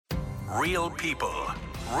Real people,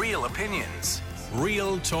 real opinions,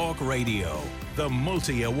 Real Talk Radio. The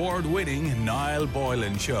multi-award-winning Niall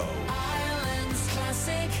Boylan Show. Ireland's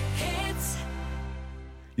classic hits.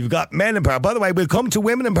 You've got men in power. By the way, we'll come to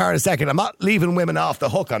women in power in a second. I'm not leaving women off the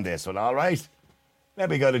hook on this one, all right? Let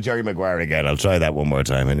me go to Jerry Maguire again. I'll try that one more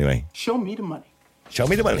time anyway. Show me the money. Show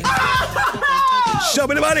me the money. Show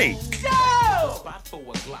me the money.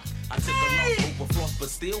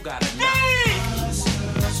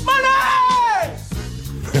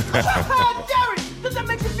 Jerry, does that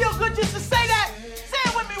make you feel good just to say that? Say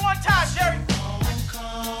it with me one time, Jerry.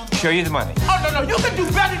 Show you the money. Oh, no, you can do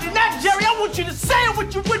better than that, Jerry. I want you to say it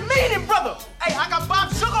with meaning, brother. Hey, I got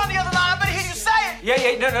Bob Sugar on the other line. I better hear you say it.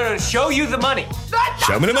 Yeah, no. Show you the money.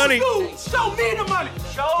 Show me the money. Show me the money.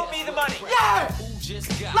 Show me the money. Yeah.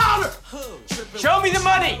 Louder. Show me the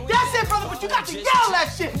money. That's it, brother, but you got to yell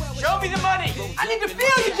that shit. Show me the money. I need to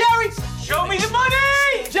feel you, Jerry. Show me the money.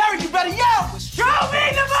 Jerry, you better yell. Show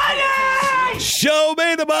me the money. Show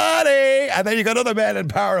me the money. And then you got other men in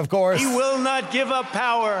power, of course. He will not give up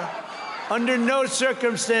power. Under no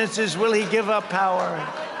circumstances will he give up power.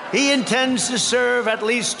 He intends to serve at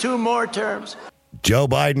least 2 more terms. Joe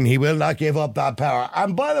Biden, he will not give up that power.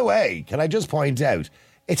 And by the way, can I just point out,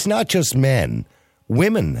 it's not just men.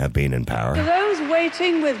 Women have been in power. To those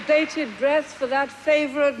waiting with bated breath for that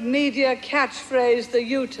favourite media catchphrase, the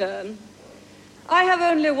U-turn, I have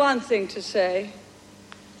only one thing to say.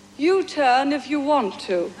 U-turn if you want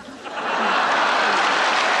to.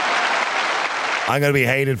 I'm going to be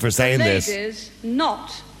hated for saying this. Ladies,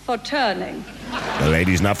 not for turning. The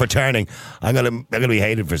ladies, not for turning. I'm going to be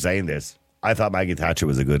hated for saying this. I thought Maggie Thatcher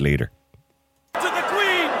was a good leader. To the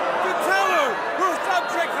Queen, to tell her her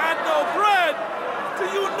subjects had no bread. Do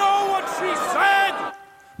you know what she said?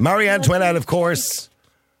 Marie Antoinette, of course.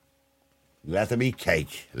 Let them eat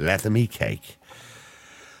cake. Let them eat cake.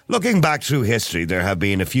 Looking back through history, there have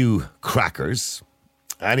been a few crackers.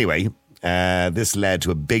 Anyway, this led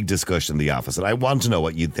to a big discussion in the office, and I want to know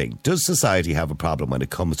what you think. Does society have a problem when it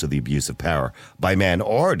comes to the abuse of power by men,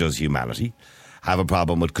 or does humanity have a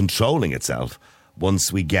problem with controlling itself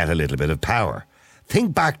once we get a little bit of power?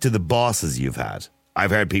 Think back to the bosses you've had.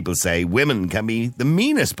 I've heard people say women can be the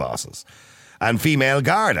meanest bosses, and female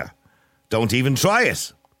Garda. Don't even try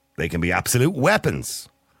it. They can be absolute weapons.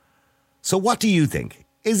 So what do you think?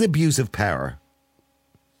 Is abuse of power,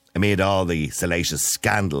 amid all the salacious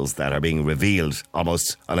scandals that are being revealed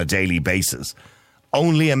almost on a daily basis,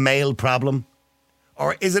 only a male problem?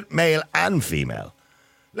 Or is it male and female?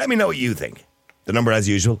 Let me know what you think. The number, as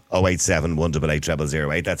usual, 087 188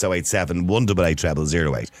 0008. That's 087 188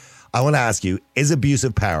 0008. I want to ask you, is abuse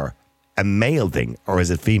of power a male thing or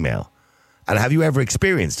is it female? And have you ever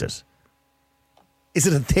experienced it? Is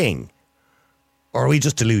it a thing? Or are we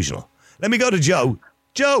just delusional? Let me go to Joe.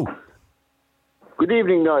 Joe. Good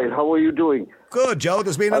evening, Niall. How are you doing? Good, Joe.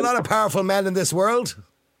 There's been a lot of powerful men in this world.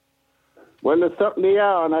 Well, there certainly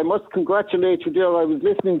are, and I must congratulate you, dear. I was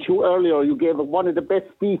listening to you earlier. You gave one of the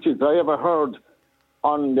best speeches I ever heard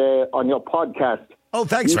on your podcast. Oh,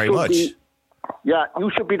 thanks very much.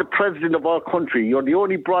 You should be the president of our country. You're the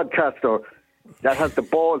only broadcaster that has the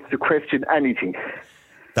balls to question anything.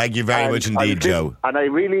 Thank you very much indeed, Joe. And I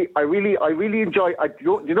really enjoy.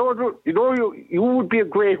 You would be a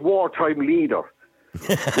great wartime leader.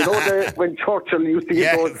 When Churchill used to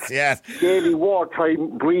give those daily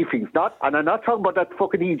wartime briefings. And I'm not talking about that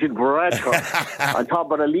fucking Agent Varadkar. I'm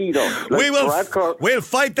talking about a leader. Like we'll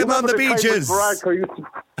fight them on the beaches.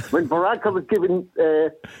 When Varadkar was giving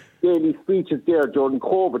daily speeches there during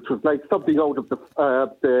COVID, which was like something out of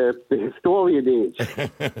the historian age.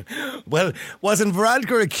 Well, wasn't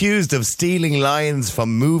Varadkar accused of stealing lines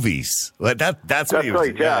from movies? Well, that's what he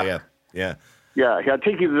was. Right, yeah. Yeah, I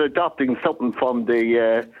think he was adopting something from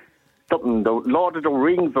the Lord of the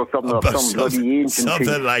Rings or something, some bloody ancient something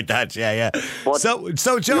thing. like that. Yeah. But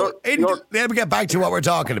so Joe, let me get back to what we're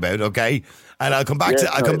talking about, okay? And I'll come back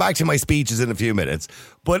to my speeches in a few minutes.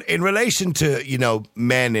 But in relation to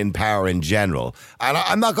men in power in general, and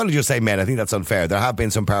I'm not going to just say men. I think that's unfair. There have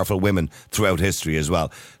been some powerful women throughout history as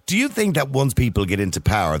well. Do you think that once people get into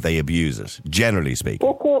power, they abuse it? Generally speaking,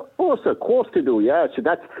 of course they do. Yeah, so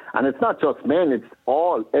and it's not just men; it's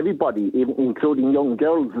everybody, even including young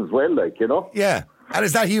girls as well. Yeah, and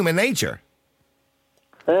is that human nature?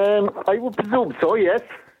 I would presume so. Yes.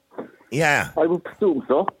 Yeah, I would presume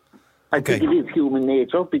so. I think it is human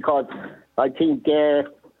nature because I think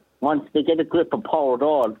once they get a grip of power at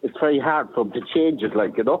all, it's very hard for them to change it,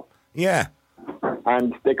 Yeah.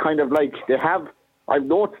 And they kind of I've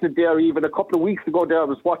noticed it there even a couple of weeks ago there I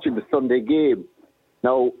was watching the Sunday game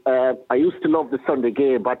Now, I used to love the Sunday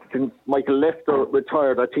game, but since Michael Lester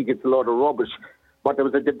retired, I think it's a lot of rubbish. But there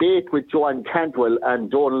was a debate with Joanne Cantwell and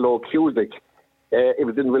Donald O'Cusick. It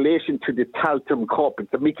was in relation to the Talton Cup.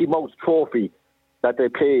 It's a Mickey Mouse trophy that they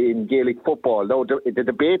play in Gaelic football. Now, the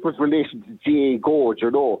debate was in relation to G.A. Gorge,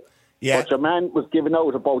 you know. Yeah. But your man was giving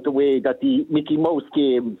out about the way that the Mickey Mouse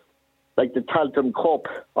games, like the Talton Cup,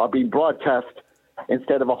 are being broadcast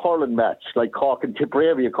instead of a hurling match, like Cork and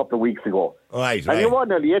Tipperary a couple of weeks ago. Right. And you want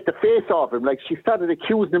nearly hit the face off him. Like, she started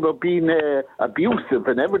accusing him of being abusive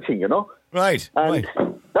and everything, you know. Right. And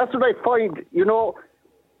that's what I find, you know.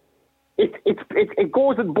 It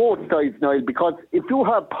goes on both sides, Niall, because if you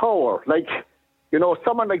have power, like, you know,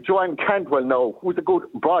 someone like Joanne Cantwell now, who's a good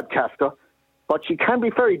broadcaster, but she can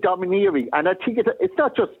be very domineering. And I think it's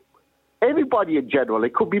not just everybody in general.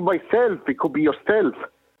 It could be myself. It could be yourself.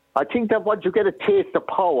 I think that once you get a taste of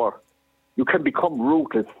power, you can become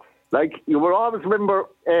ruthless. Like, you will always remember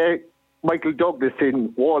Michael Douglas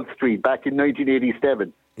in Wall Street back in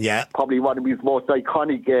 1987. Yeah. Probably one of his most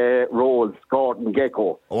iconic roles, Gordon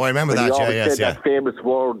Gekko. Oh, I remember that, he always yes, said that famous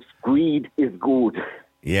words, greed is good.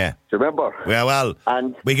 Yeah. Do you remember? Well,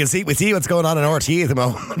 and we see what's going on in RTE at the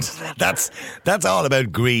moment. That's all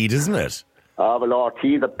about greed, isn't it? Oh, well,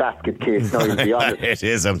 RTE is a basket case, now, to be honest. It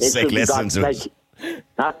is, I'm sick listening to it.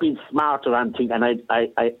 Not being smart or anything, and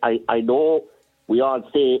I know we all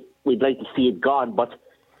say we'd like to see it gone, but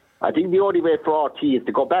I think the only way for RT is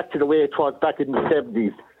to go back to the way it was back in the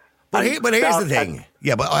 70s. But here's the thing.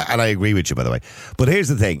 And I agree with you, by the way. But here's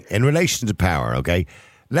the thing. In relation to power, okay,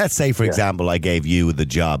 let's say, for example, I gave you the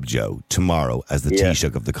job, Joe, tomorrow as the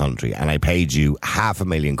Taoiseach of the country, and I paid you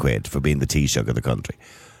 £500,000 for being the Taoiseach of the country.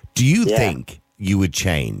 Do you think you would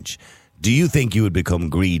change? Do you think you would become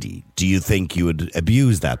greedy? Do you think you would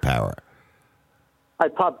abuse that power? I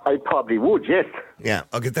probably would, yes. Yeah,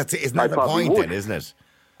 okay, isn't that the point then, isn't it?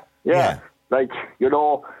 Yeah, like, you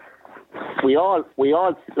know, we all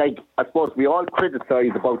like, I suppose we all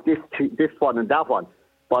criticise about this one and that one,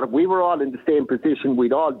 but if we were all in the same position,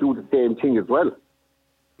 we'd all do the same thing as well.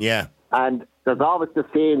 Yeah. And there's always the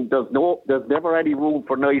saying, there's never any room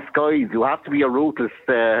for nice guys. You have to be a ruthless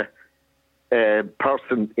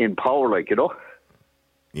person in power, like, you know.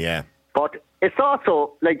 Yeah. But it's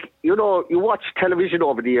also, like, you know, you watch television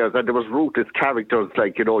over the years and there was ruthless characters,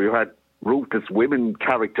 like, you know, you had ruthless women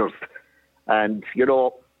characters. And, you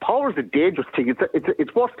know, power is a dangerous thing.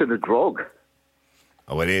 It's worse than a drug.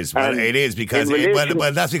 Oh, it is. Well, it is because,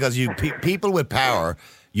 that's because people with power,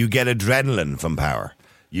 you get adrenaline from power.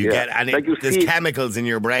 There's chemicals in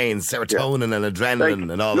your brain, serotonin and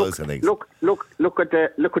adrenaline and all those kind of things. Look at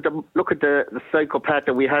the psychopath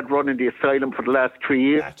that we had running the asylum for the last 3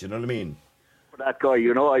 years. Do you know what I mean? For that guy,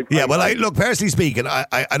 you know. Look, personally speaking,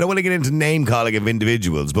 I don't want to get into name calling of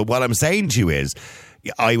individuals, but what I'm saying to you is,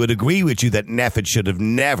 I would agree with you that NPHET should have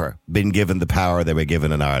never been given the power they were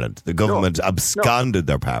given in Ireland. The government absconded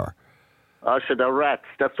their power. They're rats.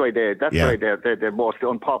 That's why they're the most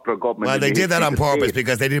unpopular government. Well, they did that on purpose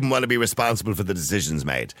because they didn't want to be responsible for the decisions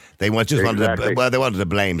made. They wanted to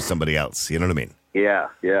blame somebody else. You know what I mean? Yeah.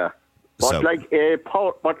 But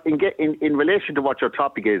power. But in relation to what your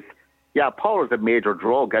topic is, power is a major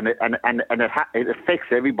drug, and it affects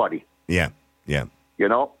everybody. Yeah. You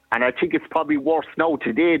know, and I think it's probably worse now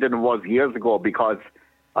today than it was years ago because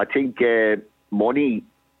I think money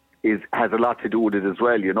has a lot to do with it as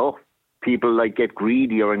well. You know. People like get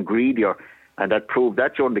greedier and greedier, and that proved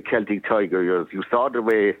that during the Celtic Tiger years. You saw the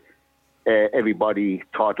way everybody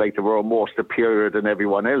thought like they were more superior than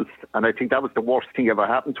everyone else, and I think that was the worst thing ever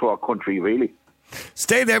happened to our country, really.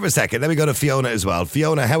 Stay there for a second. Let me go to Fiona as well.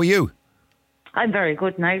 Fiona, how are you? I'm very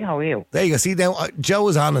good, Niall. How are you? There you go. See, now, Joe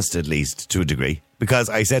is honest at least to a degree,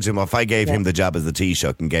 because I said to him, if I gave him the job as the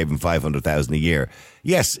Taoiseach and gave him $500,000 a year,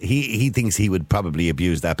 yes, he thinks he would probably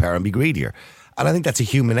abuse that power and be greedier. And I think that's a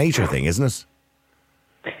human nature thing, isn't it?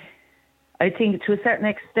 I think to a certain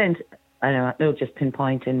extent, I don't know, just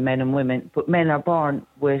pinpointing men and women, but men are born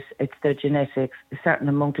with, it's their genetics, a certain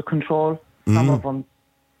amount of control. Some of them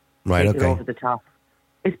take it over the top.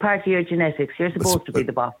 It's part of your genetics. You're supposed to be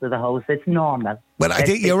the boss of the house. It's normal. Well, I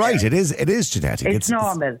think you're right. It is genetic. It's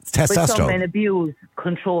normal. It's testosterone. But some men abuse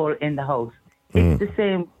control in the house. It's the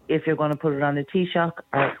same if you're going to put it on a Taoiseach.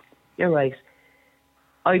 You're right.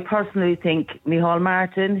 I personally think Micheál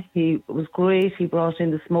Martin, he was great. He brought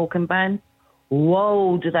in the smoking ban.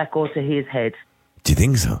 Whoa, did that go to his head? Do you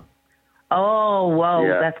think so? Oh, wow,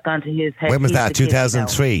 that's gone to his head. When was that?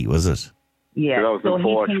 2003, was it? Yeah.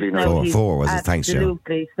 2004 was it? Thanks, Joe.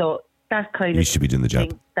 Absolutely. So that kind of... You should be doing the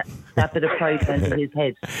job. That bit of pride went to his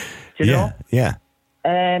head. Do you know? Yeah.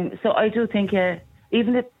 So I do think,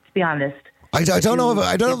 even if, to be honest, I don't know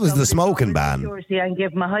if it was the smoking ban. Security and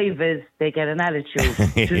give them a high vis, they get an attitude.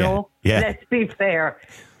 You Yeah, know? yeah. Let's be fair.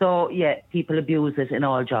 So, yeah, people abuse it in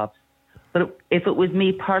all jobs. But if it was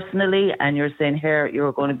me personally and you're saying, here,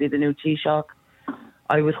 you're going to be the new Taoiseach,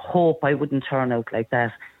 I would hope I wouldn't turn out like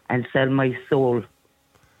that and sell my soul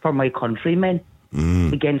for my countrymen,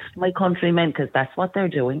 against my countrymen, because that's what they're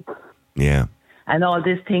doing. Yeah. And all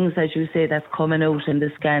these things, as you say, that's coming out in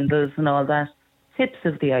the scandals and all that, tips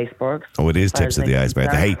of the iceberg. Oh, it is tips of the iceberg.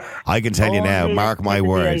 Hey, I can tell you now, it is mark my tip of the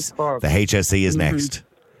words, iceberg. the HSE is next.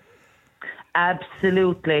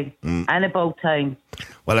 Absolutely. And about time.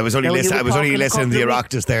 Well, I was only No, you listening. were talking a to the couple of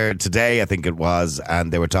Oireachtas there today, I think it was,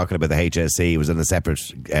 and they were talking about the HSE. It was in a separate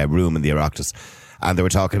room in the Oireachtas, and they were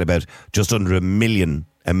talking about just under €1 million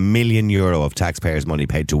of taxpayers' money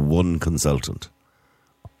paid to one consultant.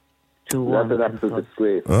 That's an absolute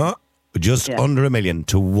disgrace. Just under $1 million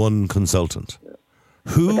to one consultant.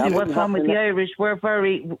 Who? What's wrong with the Irish?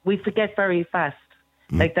 We forget very fast.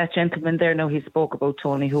 Like that gentleman there, now he spoke about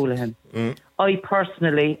Tony Holohan. I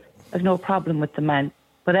personally have no problem with the man,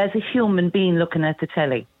 but as a human being looking at the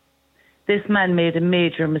telly, this man made a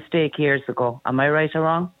major mistake years ago. Am I right or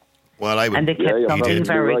wrong? Well, I would. And they kept something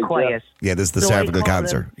very right, quiet. Yeah, this is the So cervical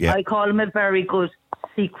cancer. I call him a very good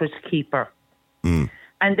secret keeper.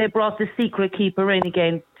 And they brought the secret keeper in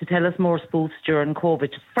again to tell us more spoofs during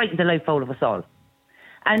COVID to frighten the life out of us all.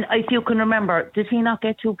 And if you can remember, did he not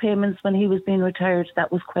get 2 payments when he was being retired?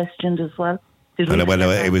 That was questioned as well. Well,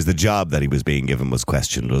 it was the job that he was being given was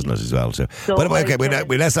questioned, wasn't it, as well? So but okay,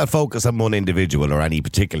 let's not focus on one individual or any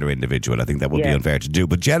particular individual. I think that would be unfair to do.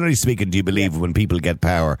 But generally speaking, do you believe when people get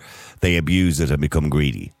power, they abuse it and become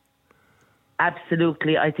greedy?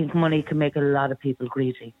 Absolutely. I think money can make a lot of people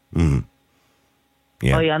greedy.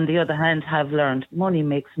 Yeah. I, on the other hand, have learned money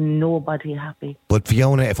makes nobody happy. But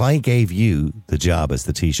Fiona, if I gave you the job as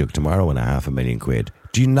the Taoiseach tomorrow and £500,000,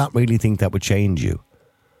 do you not really think that would change you?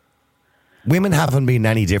 Women haven't been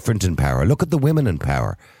any different in power. Look at the women in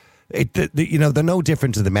power. They're no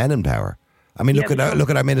different to the men in power. I mean, look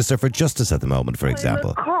at our Minister for Justice at the moment, for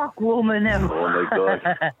example. I'm a Cork woman now. Oh, my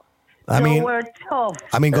God. We're tough.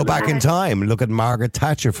 I mean, go back in time. Look at Margaret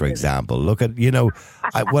Thatcher, for example. Look at,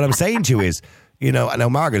 what I'm saying to you is, I know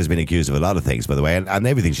Margaret has been accused of a lot of things, by the way, and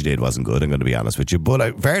everything she did wasn't good, I'm going to be honest with you. But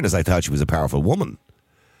in fairness, I thought she was a powerful woman.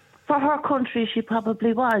 For her country, she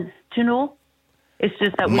probably was. Do you know? It's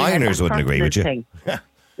just that minors wouldn't agree with you.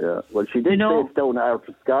 Yeah, well, she did face down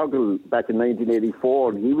Arthur Scargill back in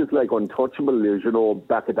 1984, and he was like untouchable,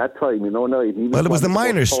 back at that time, Well, it was the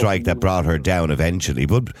miners' strike that brought her down eventually.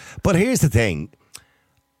 But here's the thing.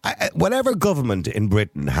 Whatever government in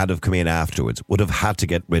Britain had have come in afterwards would have had to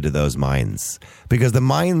get rid of those mines, because the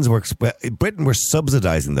mines Britain were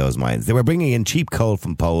subsidising those mines. They were bringing in cheap coal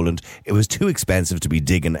from Poland. It was too expensive to be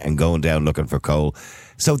digging and going down looking for coal.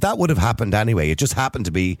 So that would have happened anyway. It just happened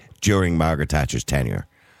to be during Margaret Thatcher's tenure.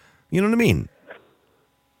 You know what I mean?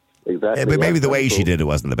 Exactly. But maybe the way she did it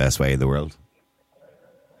wasn't the best way in the world.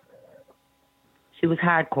 She was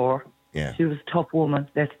hardcore. Yeah. She was a tough woman,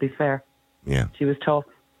 let's be fair. Yeah. She was tough.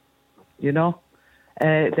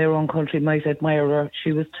 Their own country might admire her.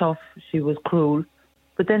 She was tough. She was cruel.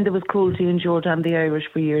 But then there was cruelty endured on the Irish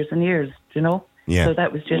for years and years, Yeah. So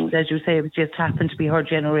that was just, as you say, it just happened to be her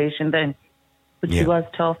generation then. But she was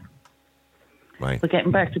tough. Right. But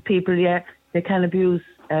getting back to people, they can abuse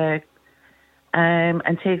and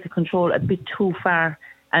take the control a bit too far.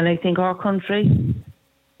 And I think our country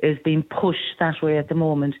is being pushed that way at the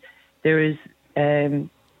moment. There is,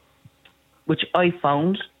 which I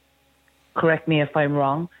found, correct me if I'm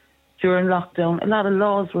wrong, during lockdown, a lot of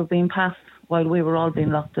laws were being passed while we were all being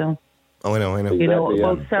locked down. Oh, I know.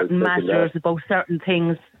 About certain matters, about certain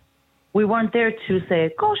things. We weren't there to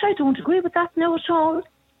say, gosh, I don't agree with that now at all.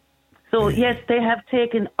 So, yes, they have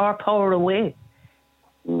taken our power away.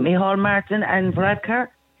 Micheál Martin and Varadkar,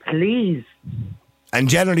 please. And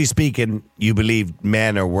generally speaking, you believe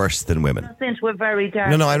men are worse than women? Since we're very dark.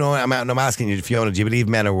 No, I know. I'm asking you, Fiona, do you believe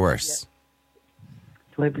men are worse?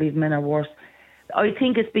 Do I believe men are worse? I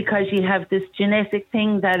think it's because you have this genetic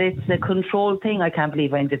thing that it's a control thing. I can't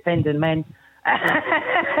believe I'm defending men.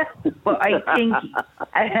 But I think...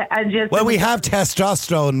 Well, we have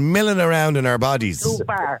testosterone milling around in our bodies. Too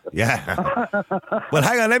far. Yeah. Well,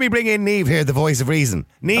 hang on. Let me bring in Niamh here, the voice of reason.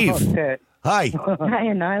 Niamh. Okay. Hi.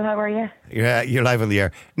 Hi, Niall. How are you? You're live on the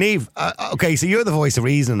air. Niamh, okay, so you're the voice of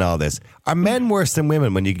reason in all this. Are men worse than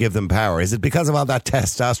women when you give them power? Is it because of all that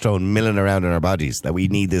testosterone milling around in our bodies that we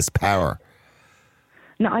need this power?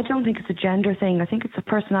 No, I don't think it's a gender thing. I think it's a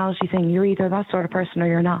personality thing. You're either that sort of person or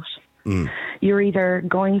you're not. You're either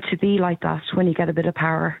going to be like that when you get a bit of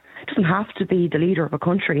power, It doesn't have to be the leader of a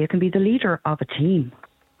country. It can be the leader of a team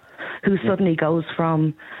who suddenly goes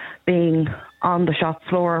from being on the shop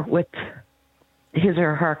floor with his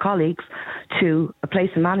or her colleagues to a place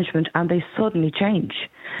in management, and they suddenly change.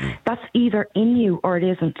 That's either in you or it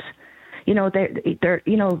isn't. You know,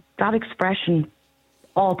 that expression,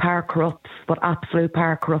 all power corrupts, but absolute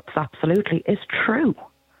power corrupts absolutely, is true.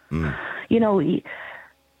 You know,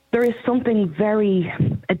 there is something very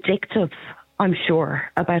addictive, I'm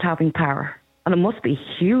sure, about having power. And it must be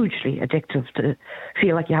hugely addictive to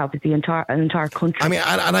feel like you have an entire country. I mean,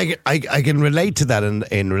 and I can relate to that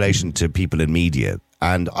in relation to people in media.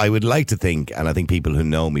 And I would like to think, and I think people who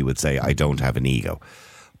know me would say, I don't have an ego.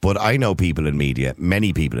 But I know people in media,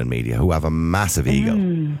 many people in media, who have a massive ego.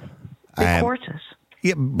 They court it.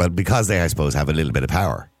 Yeah, but because they, I suppose, have a little bit of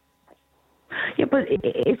power. Yeah, but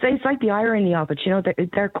it's like the irony of it. You know,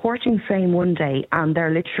 they're courting fame one day, and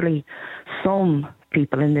they're literally, some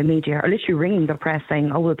people in the media are literally ringing the press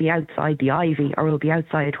saying, oh, we'll be outside the Ivy, or we'll be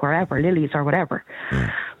outside wherever, Lily's or whatever.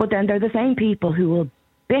 But then they're the same people who will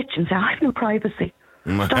bitch and say, I have no privacy.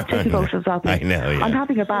 Stop taking photos of me. I know, yeah. I'm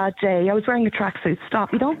having a bad day. I was wearing a tracksuit.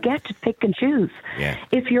 Stop. You don't get to pick and choose. Yeah.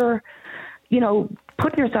 If you're, you know,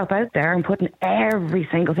 putting yourself out there and putting every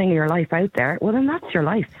single thing in your life out there, well, then that's your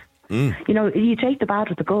life. You know, you take the bad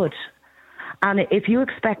with the good. And if you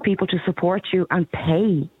expect people to support you and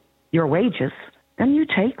pay your wages, then you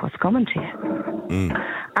take what's coming to you.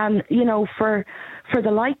 And, you know, for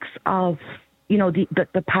the likes of, you know,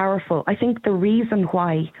 the powerful, I think the reason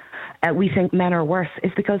why we think men are worse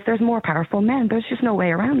is because there's more powerful men. There's just no way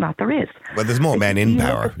around that. There is. Well, there's more men in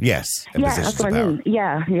power, yes. Yeah, that's what I mean.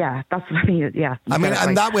 Yeah, that's what I mean. Yeah. I mean,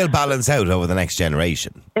 and that will balance out over the next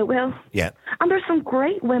generation. It will. Yeah. And there's some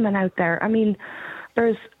great women out there. I mean,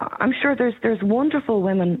 I'm sure there's wonderful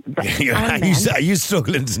women. Are you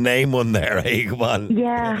struggling to name one there, eh? Come on.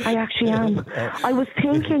 Yeah, I actually am. I was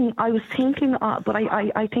thinking, but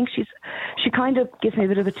I think she kind of gives me a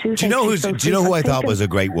bit of a toothache. Do you know who I thought was a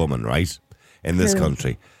great woman, right? In this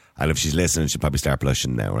country. And if she's listening, she'll probably start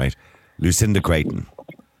blushing now, right? Lucinda Creighton.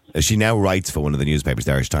 She now writes for one of the newspapers,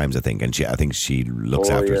 the Irish Times, I think, and I think she looks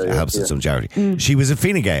helps with some charity. She was a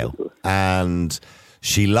Fine Gael, and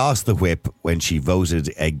she lost the whip when she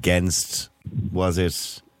voted against, was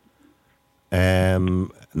it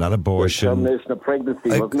not abortion? Termination of pregnancy,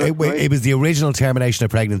 wasn't it? It was the original termination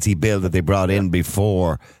of pregnancy bill that they brought in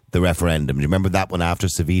before the referendum. Do you remember that one after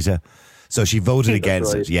Savita? So she voted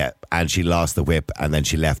against it, yeah, and she lost the whip, and then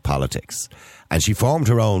she left politics. And she formed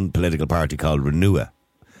her own political party called Renua.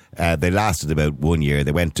 They lasted about 1 year.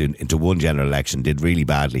 They went into one general election, did really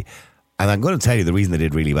badly. And I'm going to tell you the reason they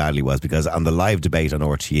did really badly was because on the live debate on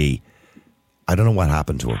RTE, I don't know what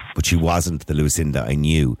happened to her, but she wasn't the Lucinda I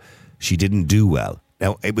knew. She didn't do well.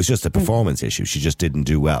 Now, it was just a performance issue. She just didn't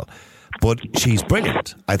do well. But she's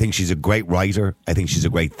brilliant. I think she's a great writer. I think she's a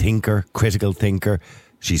great thinker, critical thinker.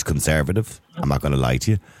 She's conservative. I'm not going to lie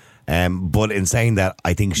to you. But in saying that,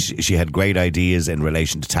 I think she had great ideas in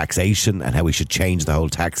relation to taxation and how we should change the whole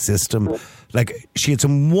tax system. Like, she had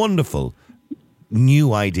some wonderful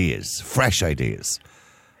new ideas, fresh ideas.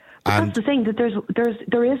 But that's the thing, that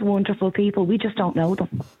there is wonderful people, we just don't know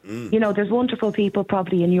them. You know, there's wonderful people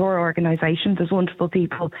probably in your organisation, there's wonderful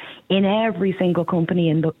people in every single company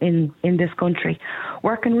in this country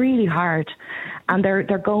working really hard, and they're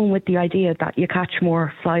going with the idea that you catch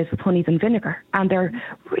more flies with honey than vinegar, and they're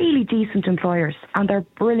really decent employers, and they're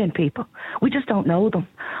brilliant people. We just don't know them.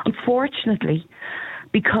 Unfortunately,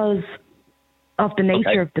 because of the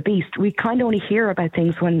nature of the beast, we kind of only hear about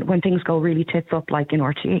things when things go really tits up, like in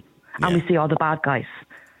RTE, and we see all the bad guys.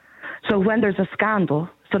 So when there's a scandal,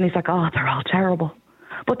 suddenly it's like, oh, they're all terrible.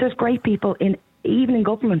 But there's great people even in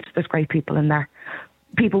government, there's great people in there.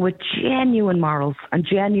 People with genuine morals and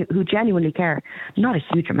who genuinely care. Not a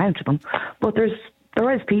huge amount of them, but there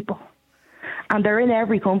is people. And they're in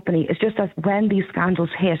every company. It's just that when these scandals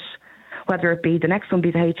hit, whether it be the next one be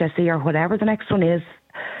the HSE or whatever the next one is,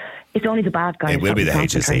 it's only the bad guys. It will be the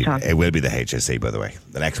HSE. It will be the HSE, by the way.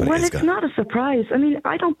 The next one is. Well, it's not a surprise. I mean,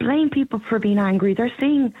 I don't blame people for being angry. They're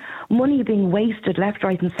seeing money being wasted left,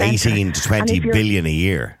 right, and centre. 18 to 20 billion a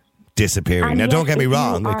year disappearing. Now, don't get me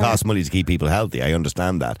wrong. It costs money to keep people healthy. I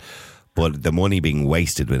understand that. But the money being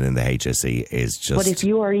wasted within the HSE is just But if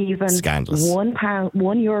you are even scandalous.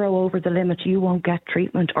 €1 over the limit, you won't get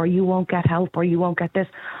treatment, or you won't get help, or you won't get this.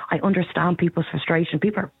 I understand people's frustration.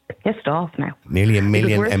 People are pissed off now. Nearly a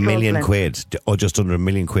million quid, or just under £1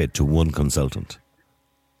 million to one consultant.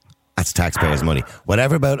 That's taxpayers' money.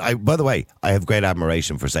 Whatever by the way, I have great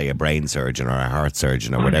admiration for, say, a brain surgeon or a heart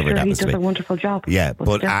surgeon or whatever that he was. does a wonderful job. Yeah,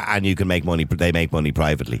 but and you can make money. They make money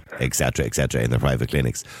privately, etc., in their private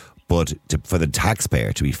clinics. But for the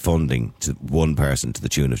taxpayer to be funding to one person to the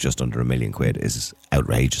tune of just under £1 million is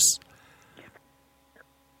outrageous.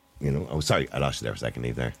 You know. Oh, sorry, I lost you there for a second.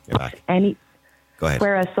 Eve, there, you're back. Go ahead.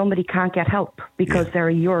 Whereas somebody can't get help because they're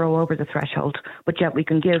 €1 over the threshold, but yet we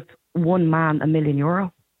can give one man €1 million.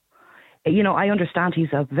 You know, I understand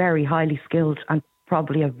he's a very highly skilled and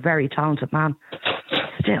probably a very talented man.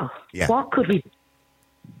 Still, what could we?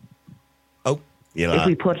 If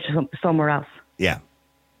we put it somewhere else? Yeah.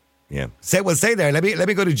 Stay there. Let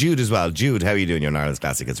me go to Jude as well. Jude, how are you doing? You're on Ireland's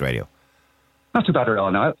Classic Hits Radio. Not too bad at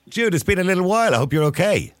all now. Jude, it's been a little while. I hope you're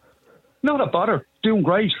okay. Not a bother. Doing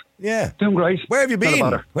great. Yeah. Doing great. Where have you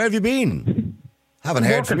been? Haven't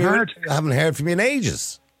heard from you in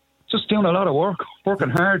ages. Just doing a lot of work, working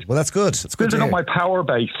hard. Well, that's good. It's good building up my power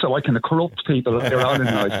base so I can corrupt people later on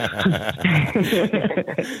in life.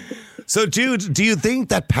 So, Jude, do you think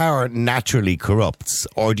that power naturally corrupts,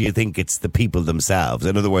 or do you think it's the people themselves?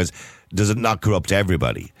 In other words, does it not corrupt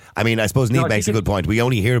everybody? I mean, I suppose Niamh makes a good point. We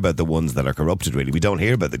only hear about the ones that are corrupted, really. We don't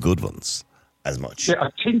hear about the good ones as much. Yeah,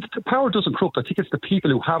 I think the power doesn't corrupt. I think it's the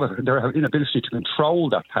people who have it and their inability to control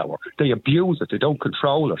that power. They abuse it. They don't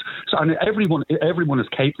control it. So, and everyone is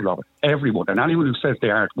capable of it. Everyone. And anyone who says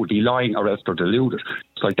they aren't would be lying or else they're deluded.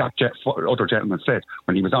 It's like that other gentleman said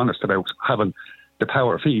when he was honest about having the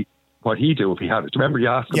power. What he do if he had it. Do you remember you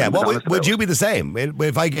asked him? Yeah, would you be the same?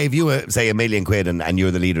 If I gave you, say, £1 million and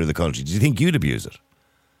you're the leader of the country, do you think you'd abuse it?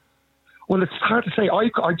 Well, it's hard to say. I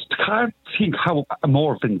can't think how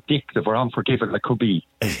more vindictive or unforgiving I could be.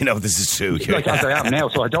 You know, this is true. Like as I am now,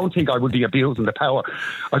 so I don't think I would be abusing the power.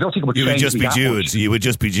 I don't think it would You would change just me be that Jude. much. You would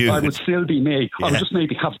just be Jude. I would still be me. Yeah. I would just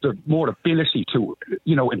maybe have the more ability to,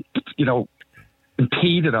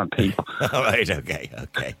 impede it on people. All right, okay.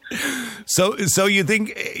 So you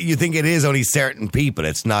think it is only certain people,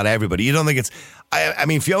 it's not everybody. You don't think it's... I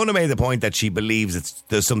mean, Fiona made the point that she believes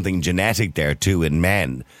there's something genetic there too in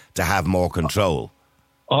men to have more control.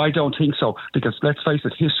 I don't think so, because let's face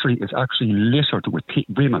it, history is actually littered with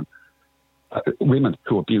women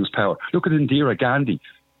who abuse power. Look at Indira Gandhi.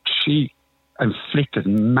 She inflicted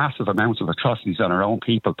massive amounts of atrocities on her own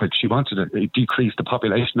people, but she wanted to decrease the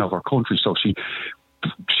population of her country, so she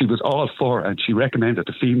was all for, and she recommended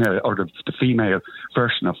the female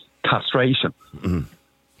version of castration.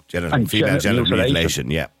 Mm-hmm. Female genital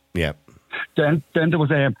mutilation. Yeah. Then there was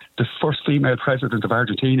the first female president of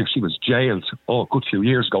Argentina. She was jailed a good few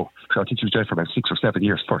years ago. I think she was jailed for about 6 or 7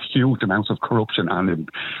 years for huge amounts of corruption and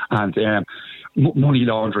money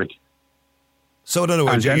laundering. So in other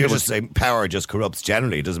words, you're just saying power just corrupts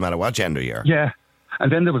generally. It doesn't matter what gender you are. Yeah.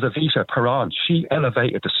 And then there was Evita Peron. She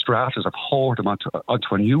elevated the stratas of whoredom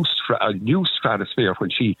onto a new stratosphere when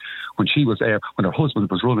she was when her husband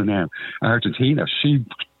was running Argentina.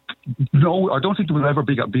 I don't think there will ever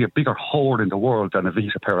be a bigger whore in the world than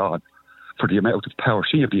Evita Peron for the amount of power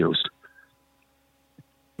she abused.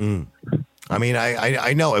 I mean,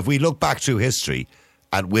 I know if we look back through history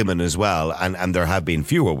at women as well, and there have been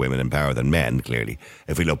fewer women in power than men, clearly,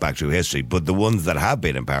 if we look back through history, but the ones that have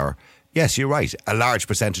been in power, yes, you're right, a large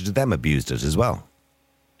percentage of them abused it as well.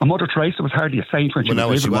 And Mother Teresa was hardly a saint when she was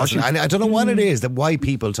living. She wasn't. I don't know what it is, why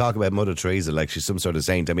people talk about Mother Teresa like she's some sort of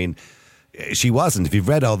saint. I mean, she wasn't. If you've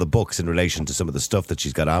read all the books in relation to some of the stuff that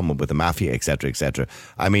she's got on with the mafia, etc.,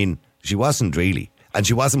 I mean, she wasn't really. And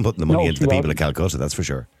she wasn't putting the money into the people of Calcutta, that's for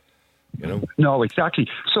sure. You know? No, exactly.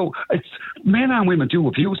 So it's men and women do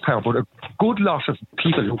abuse power, but a good lot of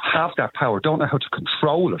people who have that power don't know how to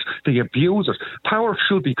control it. They abuse it. Power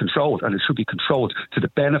should be controlled, and it should be controlled to the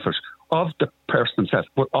benefit of the person themselves,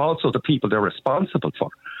 but also the people they're responsible for.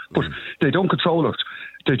 But they don't control it.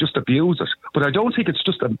 They just abuse it. But I don't think it's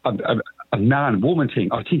just a man-woman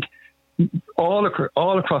thing. I think all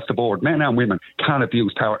across the board, men and women can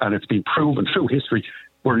abuse power, and it's been proven through history.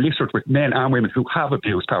 We're littered with men and women who have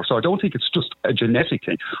abused power. So I don't think it's just a genetic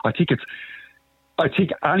thing. I think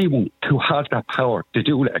anyone who has that power, they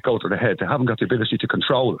do let it go to their head. They haven't got the ability to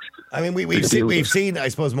control it. I mean, we've seen, I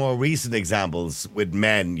suppose, more recent examples with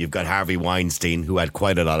men. You've got Harvey Weinstein, who had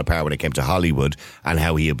quite a lot of power when it came to Hollywood, and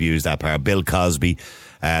how he abused that power. Bill Cosby,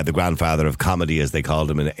 the grandfather of comedy, as they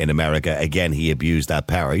called him in America, again, he abused that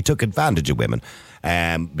power. He took advantage of women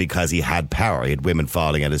because he had power. He had women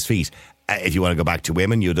falling at his feet. If you want to go back to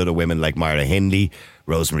women, you had other women like Myra Hindley,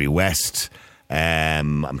 Rosemary West.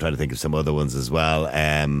 I'm trying to think of some other ones as well.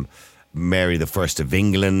 Mary the First of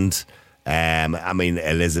England.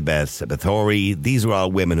 Elizabeth Bathory. These were all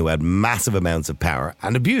women who had massive amounts of power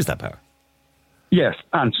and abused that power. Yes,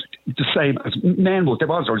 and the same as men would. There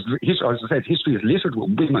was, or as I said, history is littered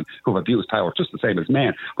with women who have abused power, just the same as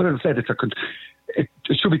men. But as I said, it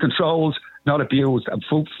should be controlled, not abused. And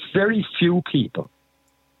for very few people,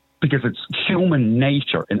 because it's human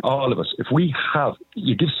nature in all of us. If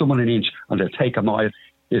you give someone an inch and they'll take a mile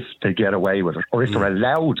if they get away with it, or if they're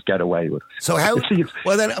allowed to get away with it. So how?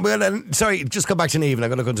 Well then, sorry, just come back to Niamh, and I'm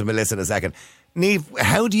going to come to Melissa in a second. Niamh,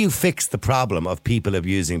 how do you fix the problem of people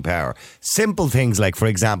abusing power? Simple things like, for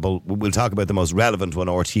example, we'll talk about the most relevant one,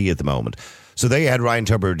 RTÉ at the moment. So they had Ryan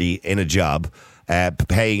Tubridy in a job,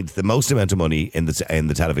 paid the most amount of money in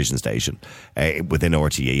the television station within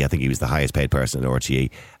RTÉ. I think he was the highest paid person in RTÉ,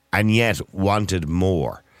 and yet wanted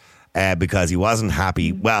more. Because he wasn't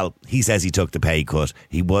happy. Well, he says he took the pay cut.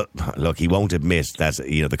 He won't admit that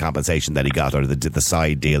the compensation that he got, or the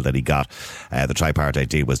side deal that he got, the tripartite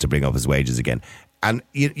deal, was to bring up his wages again. And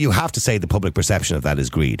you have to say the public perception of that is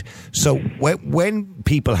greed. So when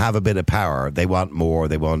people have a bit of power, they want more.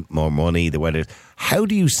 They want more money. They want it. How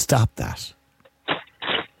do you stop that?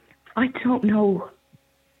 I don't know,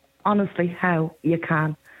 honestly, how you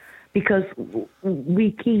can, because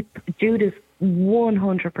we keep Judas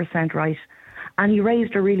 100% right. And he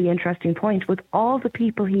raised a really interesting point with all the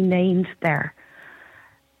people he named there.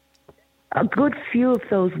 A good few of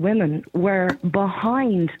those women were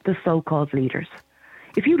behind the so-called leaders.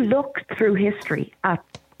 If you look through history at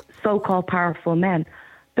so-called powerful men,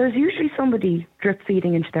 there's usually somebody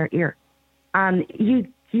drip-feeding into their ear. And you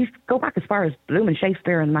go back as far as blooming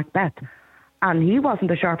Shakespeare and Macbeth, and he wasn't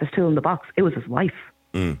the sharpest tool in the box. It was his wife.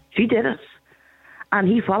 She did it. And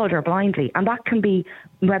he followed her blindly. And that can be,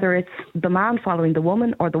 whether it's the man following the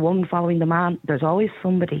woman or the woman following the man, there's always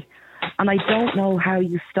somebody. And I don't know how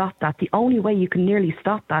you stop that. The only way you can nearly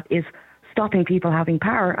stop that is stopping people having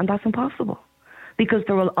power, and that's impossible. Because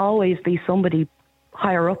there will always be somebody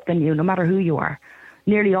higher up than you, no matter who you are.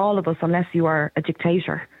 Nearly all of us, unless you are a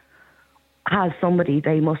dictator, has somebody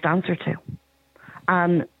they must answer to.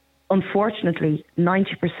 And unfortunately,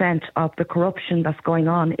 90% of the corruption that's going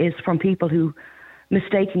on is from people who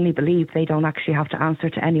mistakenly believe they don't actually have to answer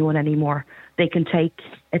to anyone anymore. They can take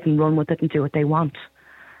it and run with it and do what they want.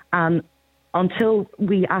 And until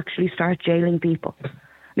we actually start jailing people, I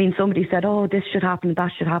mean, somebody said, oh, this should happen,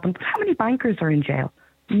 that should happen. But how many bankers are in jail?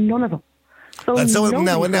 None of them.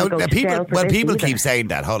 People keep saying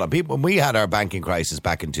that. Hold on. When we had our banking crisis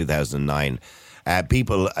back in 2009,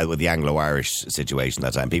 people with the Anglo-Irish situation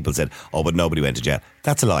that time, people said, oh, but nobody went to jail.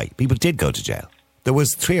 That's a lie. People did go to jail. There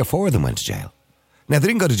was 3 or 4 of them went to jail. Now, they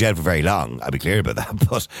didn't go to jail for very long, I'll be clear about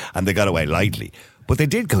that, and they got away lightly. But they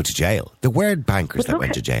did go to jail. There were bankers that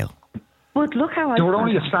went to jail. But look how there were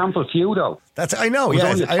only a sample few, though. I know,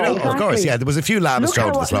 yes, I know, of course, yeah. There was a few lambs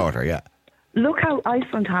thrown to the slaughter, yeah. Look how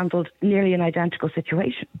Iceland handled nearly an identical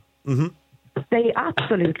situation. Mm-hmm. They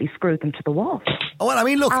absolutely screwed them to the wall. Oh, well, I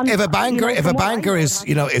mean, look, if a banker is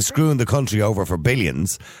screwing the country over for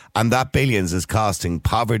billions, and that billions is costing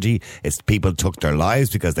poverty, it's people took their lives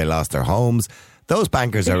because they lost their homes. Those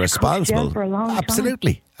bankers are responsible. For a long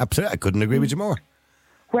Absolutely. I couldn't agree with you more.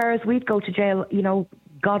 Whereas we'd go to jail,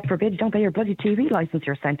 God forbid, you don't pay your bloody TV license,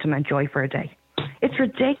 you're sent to enjoy for a day. It's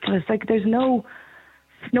ridiculous. Like, there's no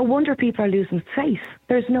wonder people are losing faith.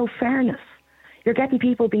 There's no fairness. You're getting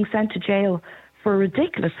people being sent to jail for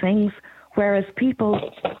ridiculous things, whereas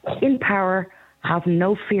people in power have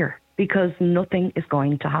no fear because nothing is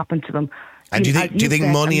going to happen to them. And do you think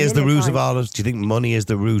money is the root of all of it? Do you think money is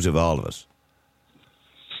the root of all of it?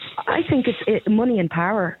 I think it's money and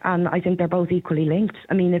power, and I think they're both equally linked.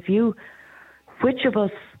 I mean, which of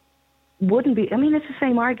us wouldn't be? I mean, it's the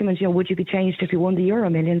same argument. Would you be changed if you won the Euro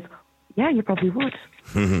Millions? Yeah, you probably would.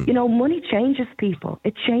 Money changes people.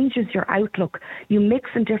 It changes your outlook. You mix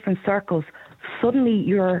in different circles. Suddenly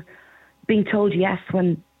you're being told yes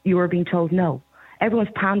when you were being told no.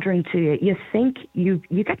 Everyone's pandering to you. You think you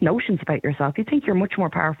get notions about yourself. You think you're much more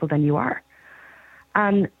powerful than you are.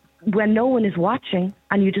 And when no one is watching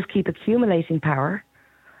and you just keep accumulating power,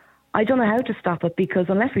 I don't know how to stop it, because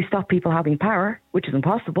unless we stop people having power, which is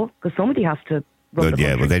impossible, because somebody has to run the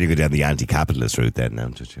country. Well, then you go down the anti-capitalist route then,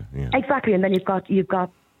 don't you? Yeah. Exactly, and then you've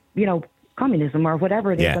got communism or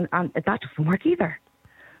whatever it is, and that doesn't work either.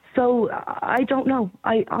 So I don't know.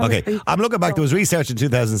 Okay, I'm looking back. There was research in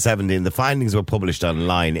 2017. The findings were published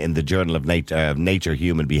online in the Journal of Nature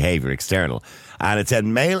Human Behaviour External. And it said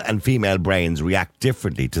male and female brains react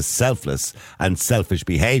differently to selfless and selfish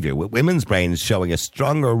behaviour, with women's brains showing a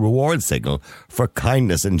stronger reward signal for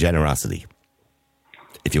kindness and generosity.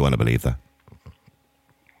 If you want to believe that.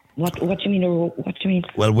 What do you mean? What do you mean?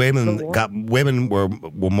 Well, women were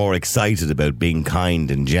more excited about being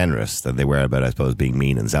kind and generous than they were about, I suppose, being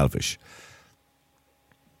mean and selfish.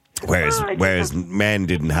 Whereas men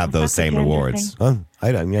didn't have those same rewards. Huh?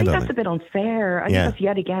 I don't think that's think. a bit unfair. I think that's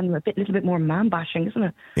yet again a little bit more man bashing, isn't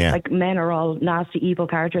it? Yeah. Like men are all nasty, evil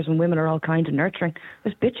characters, and women are all kind and nurturing.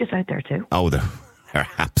 There's bitches out there too. Oh, there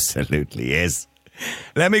absolutely is.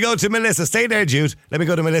 Let me go to Melissa. Stay there, Jude. Let me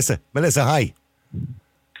go to Melissa. Melissa, hi.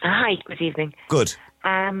 Hi. Good evening. Good.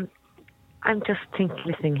 I'm just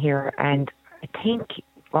listening here, and I think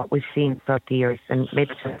what we've seen throughout the years, and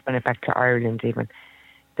maybe just bring it back to Ireland even,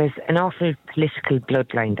 there's an awful political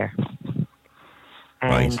bloodline there.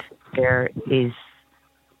 And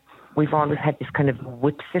we've always had this kind of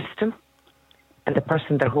whip system, and the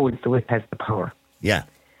person that holds the whip has the power. Yeah.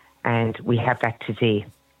 And we have that today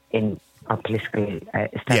in our political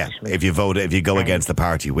establishment. Yeah, if you go against the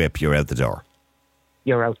party whip, you're out the door.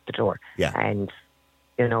 You're out the door. Yeah. And,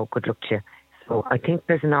 good luck to you. So I think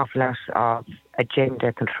there's an awful lot of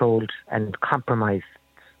agenda-controlled and compromised.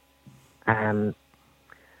 You're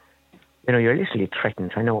literally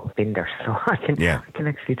threatened. I know I've been there, so I can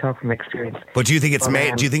actually talk from experience. But do you think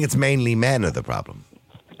it's mainly men are the problem?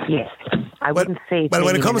 Yes, I wouldn't say. Well,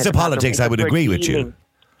 when it comes to politics, I would agree with you.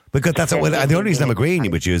 Because the only reason I'm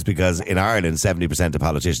agreeing with you is because in Ireland, 70% of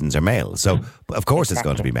politicians are male. So of course it's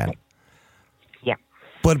going to be men. Yeah.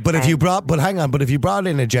 But if you brought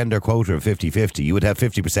in a gender quota of 50-50, you would have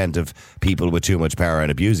 50% of people with too much power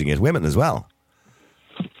and abusing it, women as well.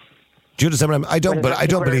 Judith, I don't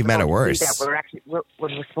believe men are worse. We're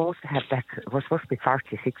supposed to have that. We're supposed to be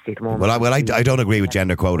 40-60 at the moment. Well, I don't agree with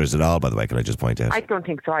gender quotas at all, by the way. Can I just point out? I don't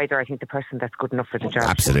think so either. I think the person that's good enough for the job.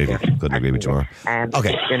 Absolutely. Couldn't agree with you more.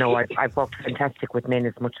 Okay. I've worked fantastic with men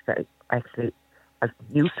as much as I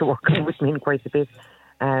used to working with men quite a bit.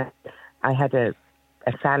 I had a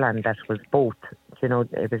salon that was both, it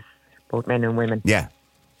was both men and women. Yeah.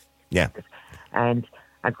 Yeah. And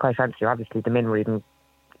quite honestly, obviously, the men were even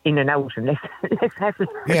in and out and less hassle.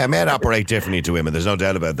 Yeah, men operate differently to women. There's no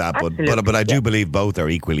doubt about that. But I do believe both are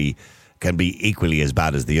can be equally as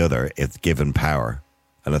bad as the other if given power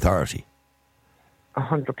and authority.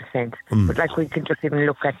 100%. But we can just even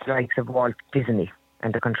look at the likes of Walt Disney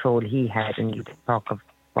and the control he had, and you talk of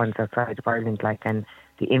ones outside of Ireland, and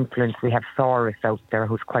the influence. We have Soros out there,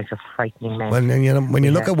 who's quite a frightening man. Well, when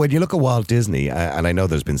you look at Walt Disney, and I know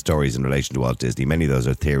there's been stories in relation to Walt Disney. Many of those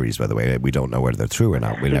are theories, by the way. We don't know whether they're true or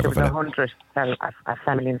not. We'll never find out. A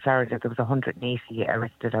family in Florida. There was 180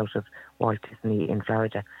 arrested out of Walt Disney in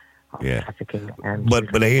Florida. Yeah. Trafficking.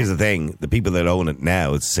 But here's the thing: the people that own it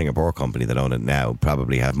now, it's a Singapore company that own it now,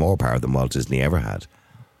 probably have more power than Walt Disney ever had.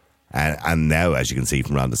 And now, as you can see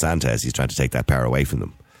from Ron DeSantis, he's trying to take that power away from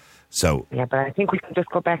them. So yeah, but I think we can just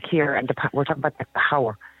go back here, and we're talking about the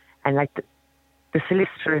power, and the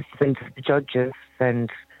solicitors and the judges and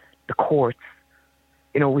the courts.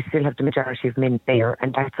 We still have the majority of men there,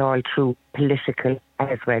 and that's all true political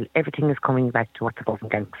as well. Everything is coming back to what's above and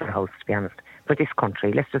Gangster House, to be honest. For this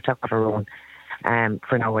country, let's just talk about our own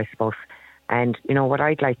for now, I suppose. And what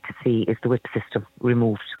I'd like to see is the whip system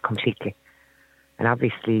removed completely, and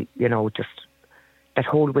obviously, just that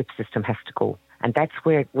whole whip system has to go. And that's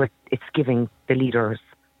where it's giving the leaders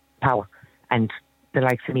power, and the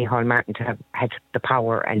likes of Micheál Martin to have had the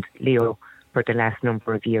power, and Leo for the last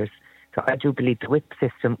number of years. So I do believe the whip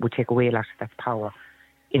system would take away a lot of that power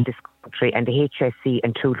in this country, and the HSE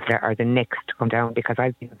and TULSA are the next to come down, because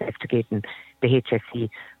I've been investigating the HSE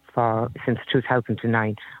since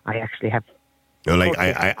 2009. I actually have. Well,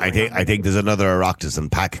 I think there's another Oireachtas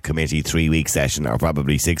and PAC committee 3-week session, or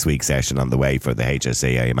probably 6-week session on the way for the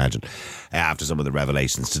HSE, I imagine, after some of the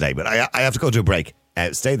revelations today. But I have to go to a break.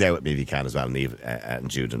 Stay there with me if you can as well, Niamh and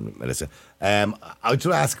Jude and Melissa. I want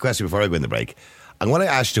to ask a question before I go in the break. I'm going to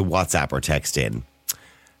ask you to WhatsApp or text in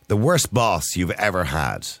the worst boss you've ever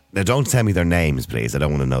had. Now, don't tell me their names, please. I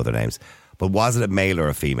don't want to know their names. But was it a male or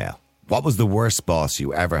a female? What was the worst boss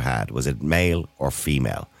you ever had? Was it male or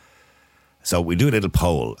female? So we'll do a little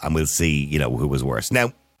poll and we'll see, who was worse.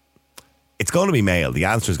 Now, it's going to be male. The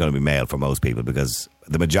answer is going to be male for most people, because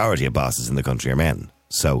the majority of bosses in the country are men.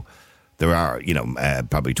 So there are,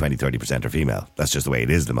 probably 20-30% are female. That's just the way it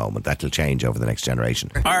is at the moment. That'll change over the next generation.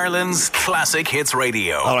 Ireland's Classic Hits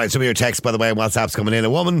Radio. All right, some of your texts, by the way, WhatsApp's coming in. A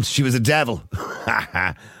woman, she was a devil.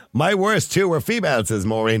 My worst two were female, says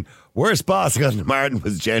Maureen. Worst boss, Martin,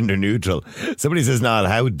 was gender neutral. Somebody says, Niall,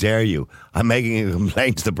 how dare you? I'm making a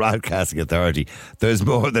complaint to the Broadcasting Authority. There's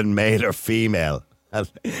more than male or female.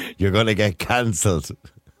 You're going to get cancelled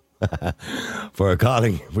for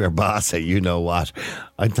calling your boss a you-know-what.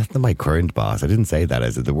 That's not my current boss. I didn't say that. I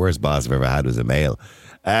said the worst boss I've ever had was a male.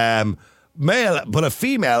 Male, but a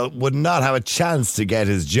female would not have a chance to get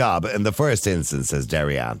his job in the first instance, says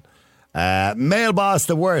Derry Ann. Male boss,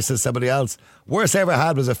 the worst, says somebody else. Worst I ever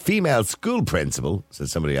had was a female school principal,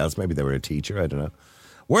 says somebody else. Maybe they were a teacher, I don't know.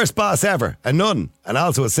 Worst boss ever, a nun, and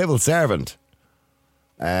also a civil servant.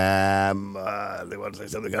 They want to say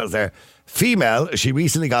something else there. Female, she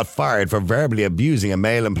recently got fired for verbally abusing a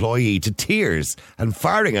male employee to tears and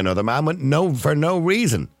firing another man for no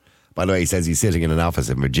reason. By the way, he says he's sitting in an office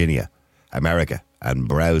in Virginia, America, and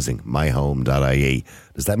browsing myhome.ie.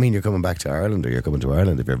 Does that mean you're coming back to Ireland, or you're coming to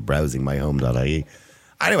Ireland if you're browsing myhome.ie?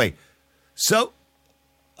 Anyway, so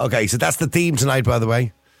that's the theme tonight, by the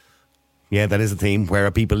way. Yeah, that is the theme. Where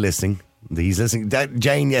are people listening? He's listening.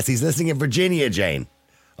 Jane, yes, he's listening in Virginia, Jane.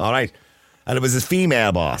 All right. And it was his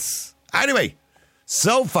female boss. Anyway,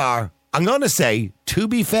 so far, I'm going to say, to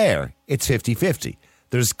be fair, it's 50-50.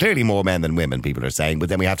 There's clearly more men than women, people are saying, but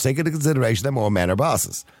then we have to take into consideration that more men are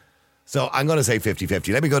bosses. So I'm going to say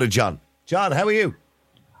 50-50. Let me go to John. John, how are you?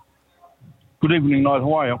 Good evening, Niall.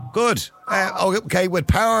 How are you? Good. Okay, with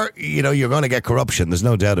power, you're going to get corruption. There's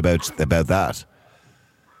no doubt about that.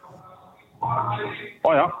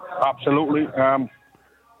 Oh, yeah, absolutely.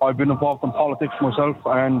 I've been involved in politics myself,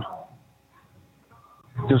 and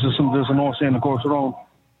there's an old saying that goes around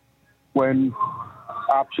when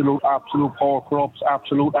absolute power corrupts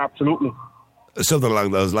absolutely. Something along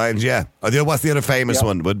those lines, yeah. What's the other famous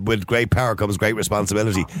one? With great power comes great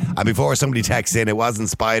responsibility. And before somebody texts in, it wasn't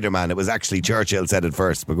Spider-Man, it was actually Churchill said it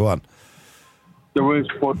first, but go on. There is,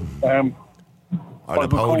 but or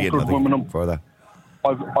Napoleon, I think, before that.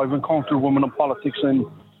 I've encountered women in politics, and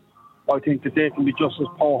I think that they can be just as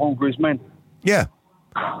power hungry as men. Yeah.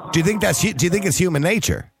 Do you think it's human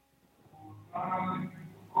nature?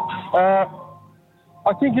 I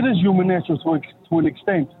think it is human nature to an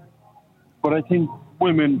extent, but I think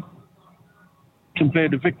women can play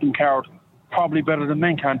the victim card probably better than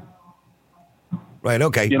men can. Right.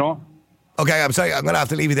 Okay. Okay, I'm sorry. I'm going to have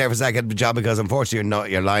to leave you there for a second, John, because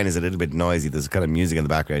unfortunately your line is a little bit noisy. There's kind of music in the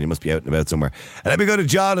background. You must be out and about somewhere. And let me go to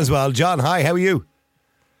John as well. John, hi. How are you?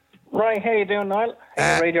 Right, how you doing, Niall?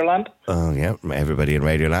 Radioland? Oh, yeah, everybody in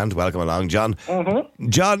Radioland. Welcome along, John. Mm-hmm.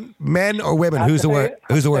 John, men or women? Who's the worst?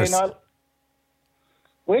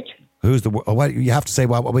 Which? Who's the worst? Oh, what, you have to say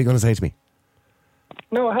what? What were you going to say to me?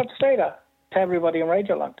 No, I have to say that to everybody in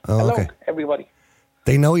Radioland. Oh, hello, okay. Everybody.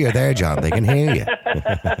 They know you're there, John. They can hear you.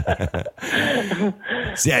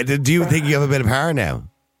 So, yeah, do you think you have a bit of power now?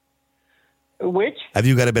 Which? Have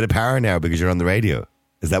you got a bit of power now because you're on the radio?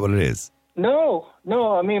 Is that what it is? No.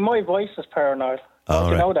 I mean, my voice is paranoid.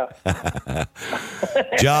 Don't you know that?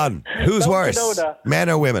 John, who's worse, you know that? men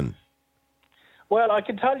or women? Well, I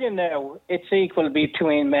can tell you now, it's equal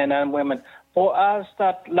between men and women. But as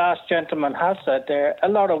that last gentleman has said there, a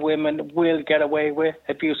lot of women will get away with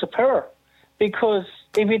abuse of power. Because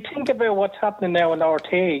if you think about what's happening now in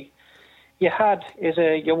RTE,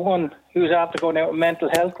 you one who's after going out on mental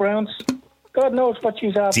health grounds. God knows what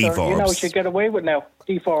she's after. Deforbs. She'll get away with now.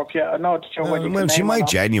 Deforbs, yeah. I'm not sure what you well, can she might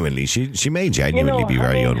genuinely. She may genuinely be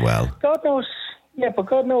very unwell. God knows. Yeah, but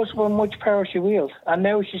God knows how much power she wields. And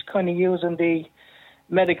now she's kind of using the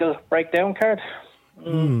medical breakdown card.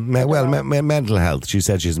 Mental health. She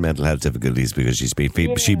said she has mental health difficulties because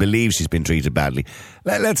she believes she's been treated badly.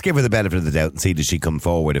 Let's give her the benefit of the doubt and see does she come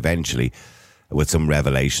forward eventually with some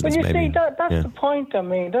revelations. But you maybe. see, that's the point. I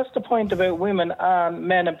mean, that's the point about women and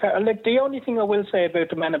men. Like the only thing I will say about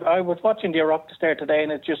the men, I was watching the Oireachtas there today,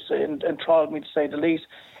 and it just enthralled me to say the least.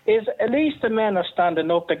 Is at least the men are standing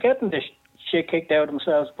up. They're getting this shit kicked out of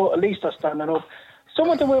themselves, but at least they're standing up. Some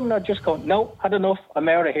of the women are just going, no, had enough, I'm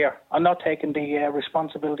out of here. I'm not taking the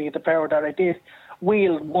responsibility of the power that I did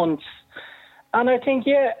wield once. And I think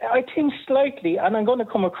slightly, and I'm going to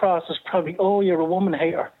come across as probably, you're a woman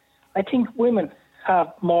hater. I think women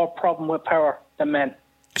have more problem with power than men.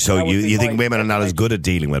 So you think women are not as good at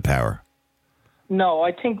dealing with power? No,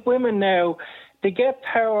 I think women now, they get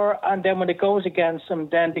power, and then when it goes against them,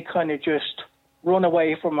 then they kind of just run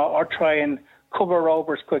away from it or try and cover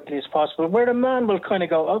over as quickly as possible. Where the man will kind of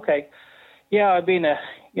go, okay, yeah, I've been a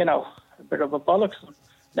bit of a bollocks.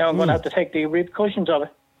 Now I'm going to have to take the repercussions of it.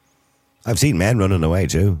 I've seen men running away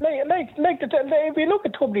too. If you look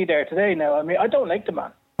at Tubley there today now, I mean, I don't like the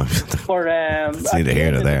man. But it's neither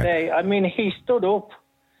here nor there. I mean, he stood up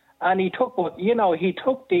and he took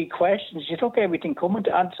the questions, he took everything coming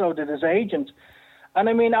to, and so did his agent. And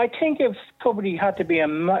I mean, I think if Tubley had to be a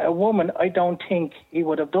woman, I don't think he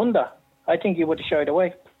would have done that. I think he would have shied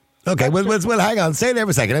away. Okay, well, hang on. Stay there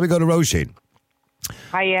for a second. Let me go to Roisin.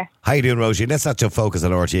 Hiya. How you doing, Roisin? Let's not just focus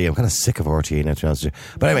on RTE. I'm kind of sick of RTE now, to be honest with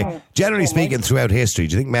you. But anyway, generally speaking, throughout history,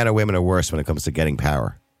 do you think men or women are worse when it comes to getting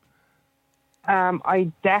power?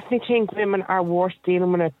 I definitely think women are worse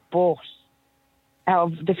dealing with it, but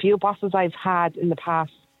of the few bosses I've had in the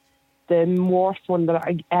past, the worst one that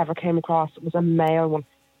I ever came across was a male one.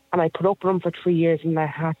 And I put up with him for 3 years and I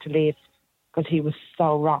had to leave because he was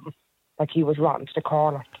so rotten. Like, he was rotten to the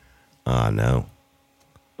core. Like. Oh, no.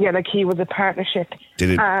 Yeah, like, he was a partnership.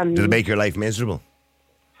 Did it make your life miserable?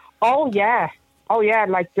 Oh, yeah.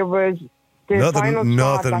 Like, there was...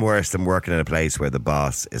 Nothing worse than working in a place where the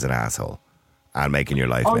boss is an asshole and making your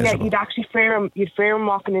life miserable. Yeah, you'd actually fear him. You'd fear him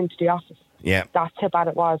walking into the office. Yeah. That's how bad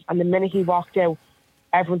it was. And the minute he walked out,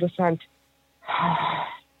 everyone just went...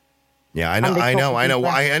 Yeah, I know. I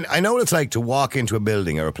know what it's like to walk into a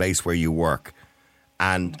building or a place where you work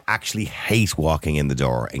and actually hate walking in the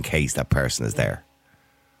door in case that person is there.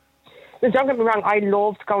 Don't get me wrong, I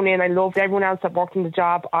loved going in. I loved everyone else that worked in the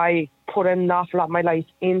job. I put an awful lot of my life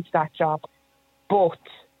into that job. But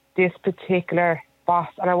this particular boss,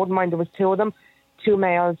 and I wouldn't mind, there was 2 of them, 2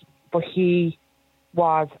 males, but he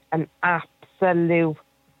was an absolute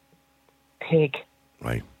pig.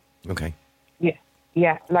 Right. Okay.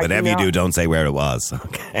 Yeah. Like, whatever you do, don't say where it was.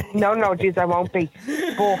 Okay. No, geez, I won't be.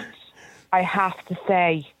 But I have to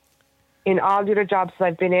say, in all the other jobs that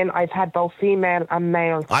I've been in, I've had both female and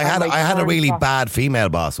male. I had a really bad female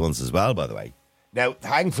boss once as well, by the way. Now,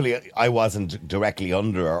 thankfully, I wasn't directly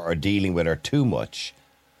under her or dealing with her too much.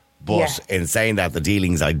 But in saying that, the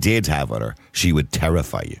dealings I did have with her, she would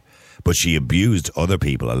terrify you. But she abused other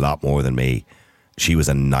people a lot more than me. She was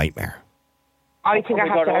a nightmare. I think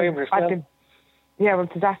I've been... Yeah, well,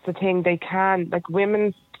 that's the thing. They can, like,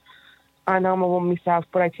 women, I know I'm a woman myself,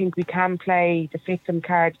 but I think we can play the victim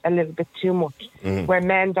card a little bit too much, where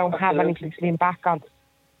men don't have anything to lean back on.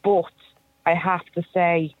 But I have to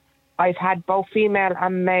say, I've had both female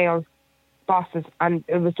and male bosses, and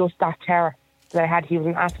it was just that terror that I had. He was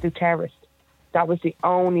an absolute terrorist. That was the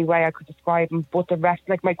only way I could describe him. But the rest,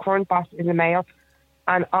 like, my current boss is a male,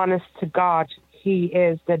 and honest to God, he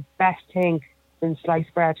is the best thing since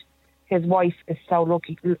sliced bread. His wife is so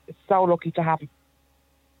lucky to have him.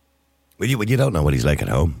 Well, you don't know what he's like at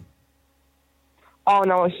home. Oh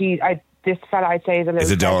no, this fella I'd say is a little.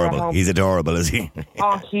 He's adorable. He's adorable, is he?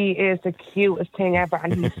 Oh, he is the cutest thing ever,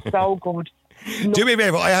 and he's so good. Do me a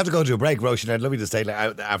favour, I have to go to a break, Roisin. I'd love you to stay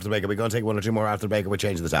out after the break. Are we going to take 1 or 2 more after the break, or we're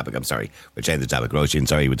changing the topic? I'm sorry. We're changing the topic, Roisin.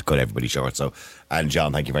 Sorry to cut everybody short. And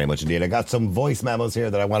John, thank you very much indeed. I got some voice memos here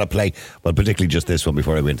that I want to play, but particularly just this one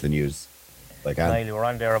before I go into the news. Niall, you were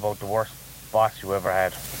on there about the worst boss you ever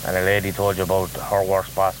had, and a lady told you about her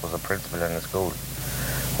worst boss was a principal in the school.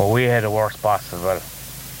 Well, we had a worst boss as well,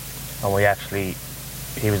 and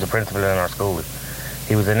he was a principal in our school.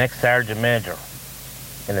 He was an ex-sergeant major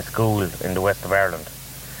in a school in the west of Ireland,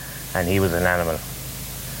 and he was an animal.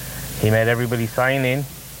 He made everybody sign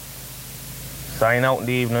out in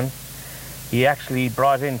the evening. He actually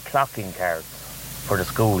brought in clocking cards for the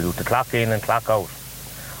school. You had to clock in and clock out.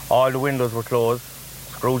 All the windows were closed,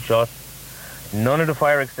 screwed shut. None of the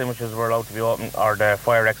fire extinguishers were allowed to be opened, or the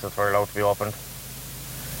fire exits were allowed to be opened.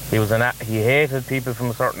 He hated people from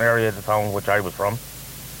a certain area of the town, which I was from.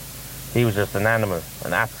 He was just an animal,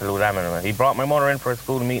 an absolute animal. He brought my mother in for a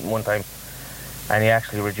school meeting one time, and he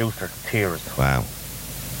actually reduced her to tears. Wow.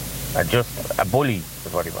 Just a bully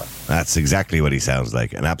is what he was. That's exactly what he sounds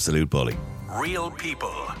like, an absolute bully. Real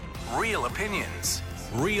people, real opinions,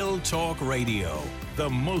 Real Talk Radio. The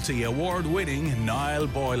multi-award winning Niall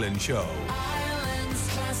Boylan Show.